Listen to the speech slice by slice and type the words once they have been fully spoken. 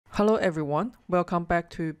Hello everyone, welcome back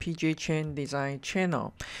to PJ Chen Design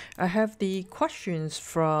channel. I have the questions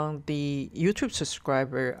from the YouTube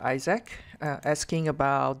subscriber Isaac asking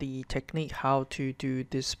about the technique how to do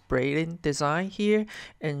this braiding design here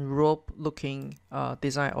and rope looking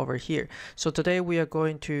design over here. So today we are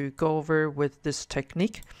going to go over with this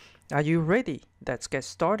technique. Are you ready? Let's get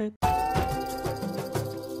started.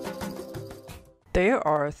 There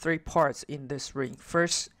are three parts in this ring.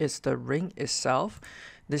 First is the ring itself.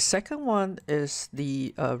 The second one is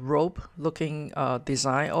the rope looking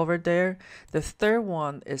design over there. The third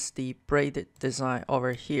one is the braided design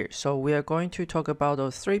over here. So we are going to talk about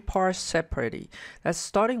those three parts separately. Let's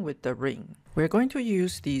starting with the ring. We're going to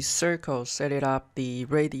use the circle, set it up the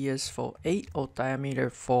radius for 8 or diameter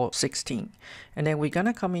for 16. And then we're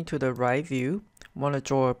gonna come into the right view. Want to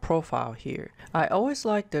draw a profile here. I always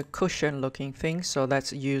like the cushion looking thing, so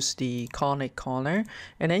let's use the conic corner,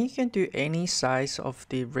 and then you can do any size of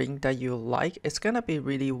the ring that you like. It's gonna be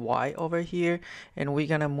really wide over here, and we're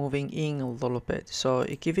gonna moving in a little bit, so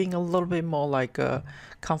it's giving a little bit more like a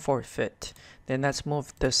comfort fit. Then let's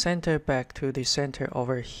move the center back to the center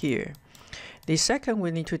over here. The second,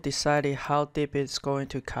 we need to decide how deep it's going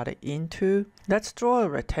to cut it into. Let's draw a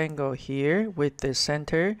rectangle here with the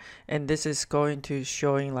center, and this is going to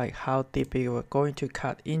showing like how deep you are going to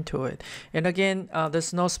cut into it. And again,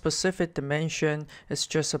 there's no specific dimension. It's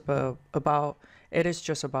just about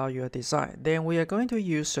your design. Then we are going to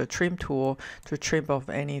use a trim tool to trim off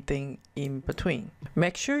anything in between.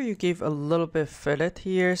 Make sure you give a little bit fillet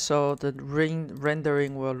here so the ring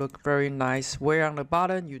rendering will look very nice. Where on the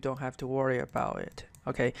bottom, you don't have to worry about it.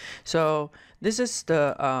 Okay, so this is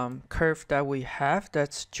the curve that we have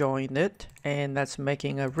that's joined it, and that's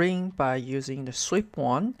making a ring by using the sweep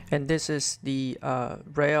one. And this is the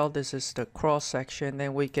rail, this is the cross section,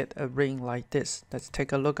 and we get a ring like this. Let's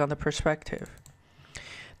take a look on the perspective.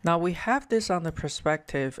 Now we have this on the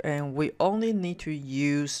perspective, and we only need to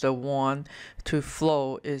use the one to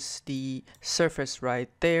flow is the surface right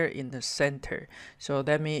there in the center. So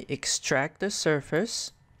let me extract the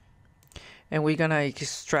surface, and we're gonna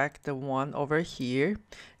extract the one over here.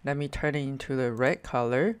 Let me turn it into the red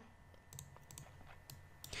color.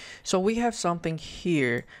 So we have something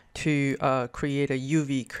here to create a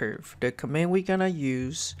UV curve. The command we're gonna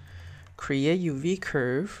use, create UV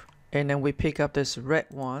curve, and then we pick up this red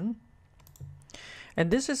one, and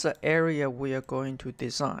this is the area we are going to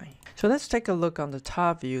design. So let's take a look on the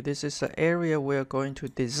top view. This is the area we're going to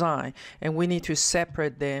design, and we need to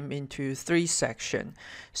separate them into three sections.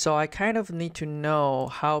 So I kind of need to know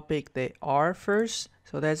how big they are first.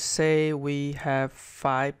 So let's say we have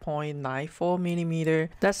 5.94 millimeter.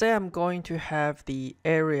 Let's say I'm going to have the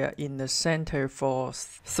area in the center for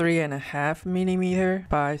 3.5 millimeter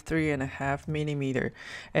by 3.5 millimeter.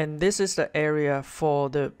 And this is the area for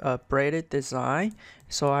the braided design.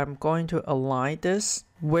 So I'm going to align this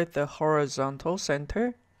with the horizontal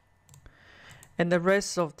center. And the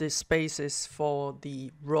rest of the space is for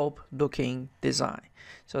the rope looking design.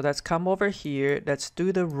 So let's come over here. Let's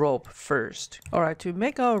do the rope first. All right, to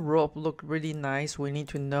make our rope look really nice, we need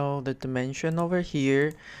to know the dimension over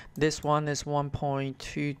here. This one is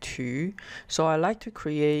 1.22. So I like to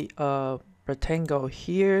create a rectangle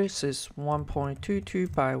here. This is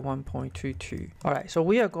 1.22 by 1.22. All right, so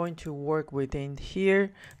we are going to work within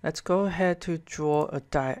here. Let's go ahead to draw a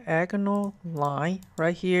diagonal line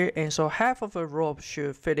right here, and so half of a rope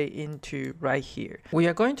should fit it into right here. We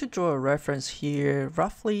are going to draw a reference here,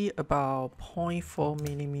 roughly about 0.4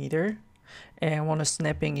 millimeter, and I want to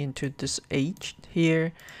snapping into this edge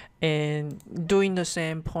here, and doing the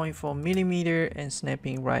same 0.4 millimeter and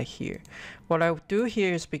snapping right here. What I do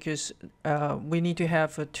here is because we need to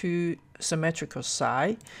have a two symmetrical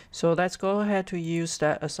side, so let's go ahead to use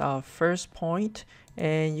that as our first point.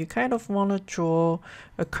 And you kind of want to draw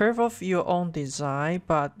a curve of your own design,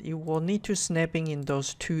 but you will need to snapping in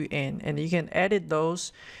those two ends, and you can edit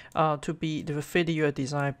those to fit your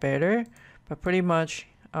design better. But pretty much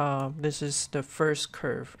this is the first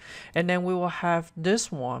curve, and then we will have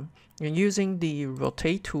this one and using the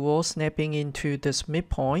rotate tool, snapping into this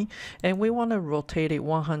midpoint, and we want to rotate it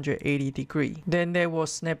 180 degrees. Then they will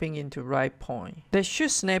snapping into right point. They should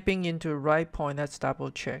snapping into right point. Let's double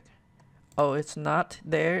check. Oh, it's not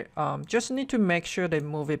there. Just need to make sure they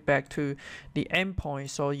move it back to the end point,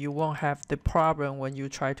 so you won't have the problem when you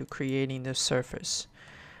try to creating the surface.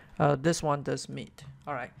 This one does meet.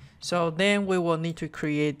 All right, so then we will need to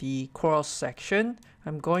create the cross section.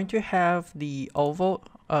 I'm going to have the oval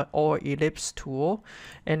or ellipse tool,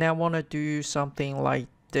 and I want to do something like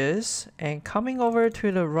this, and coming over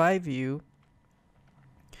to the right view,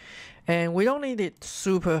 And we don't need it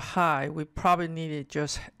super high. We probably need it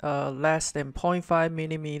just less than 0.5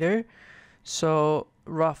 millimeter. So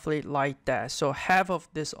roughly like that. So half of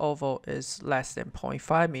this oval is less than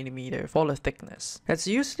 0.5 millimeter for the thickness. Let's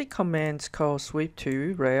use the commands called sweep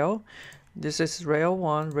to rail. This is rail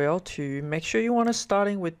 1, rail 2. Make sure you want to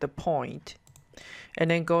starting with the point, and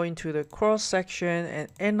then go into the cross section and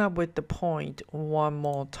end up with the point one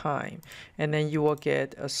more time, and then you will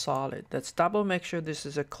get a solid. Let's double make sure this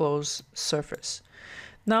is a closed surface.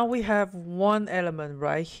 Now we have one element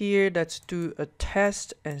right here. Let's do a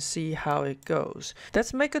test and see how it goes.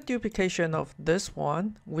 Let's make a duplication of this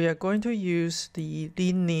one. We are going to use the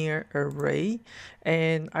linear array,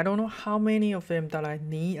 and I don't know how many of them that I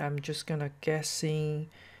need. I'm just gonna guessing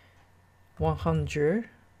 100,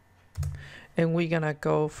 and we're gonna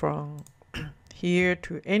go from here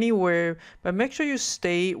to anywhere, but make sure you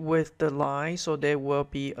stay with the line so they will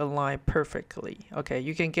be aligned perfectly. Okay,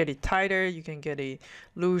 you can get it tighter, you can get it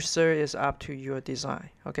looser, it's up to your design.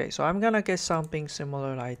 Okay, so I'm gonna get something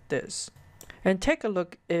similar like this, and take a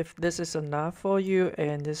look if this is enough for you,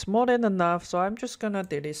 and it's more than enough. So I'm just gonna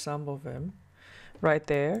delete some of them right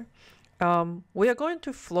there. We are going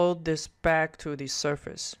to float this back to the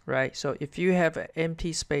surface, right? So if you have an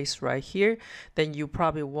empty space right here, then you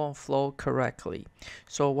probably won't float correctly.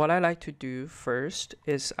 So what I like to do first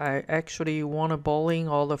is I actually want to bowling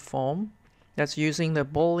all the foam. That's using the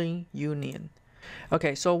bowling union.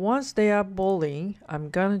 Okay, so once they are bowling,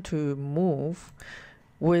 I'm going to move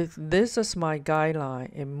with this as my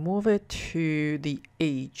guideline and move it to the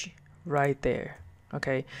edge right there.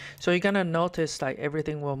 Okay, so you're gonna notice like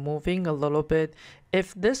everything will moving a little bit.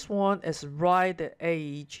 If this one is right at the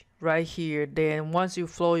edge right here, then once you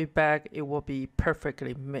flow it back, it will be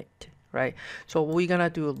perfectly made, right? So we're gonna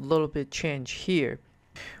do a little bit change here.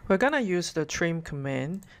 We're gonna use the trim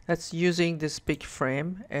command. That's using this big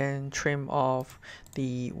frame and trim off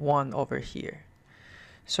the one over here.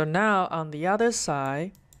 So now on the other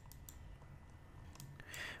side,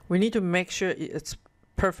 we need to make sure it's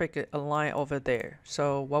perfect align over there.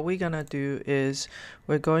 So what we're gonna do is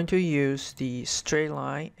we're going to use the straight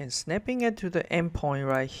line and snapping it to the endpoint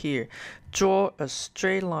right here. Draw a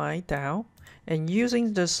straight line down and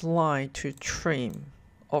using this line to trim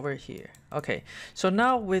over here. Okay, so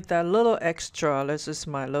now with that little extra, this is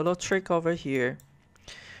my little trick over here.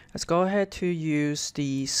 Let's go ahead to use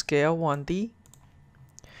the scale 1D.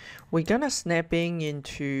 We're gonna snapping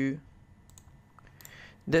into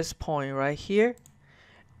this point right here.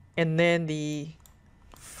 And then the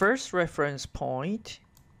first reference point,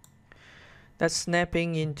 that's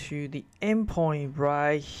snapping into the endpoint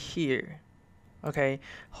right here. Okay,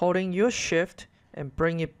 holding your shift and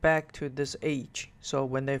bring it back to this edge. So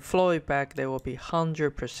when they flow it back, there will be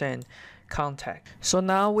 100% contact. So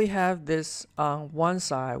now we have this on one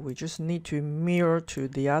side. We just need to mirror to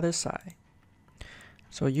the other side.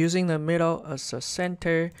 So using the middle as a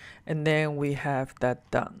center, and then we have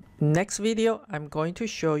that done. Next video, I'm going to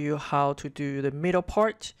show you how to do the middle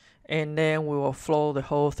part, and then we will flow the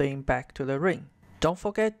whole thing back to the ring. Don't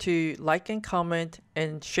forget to like and comment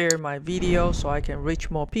and share my video so I can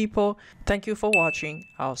reach more people. Thank you for watching.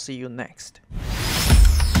 I'll see you next.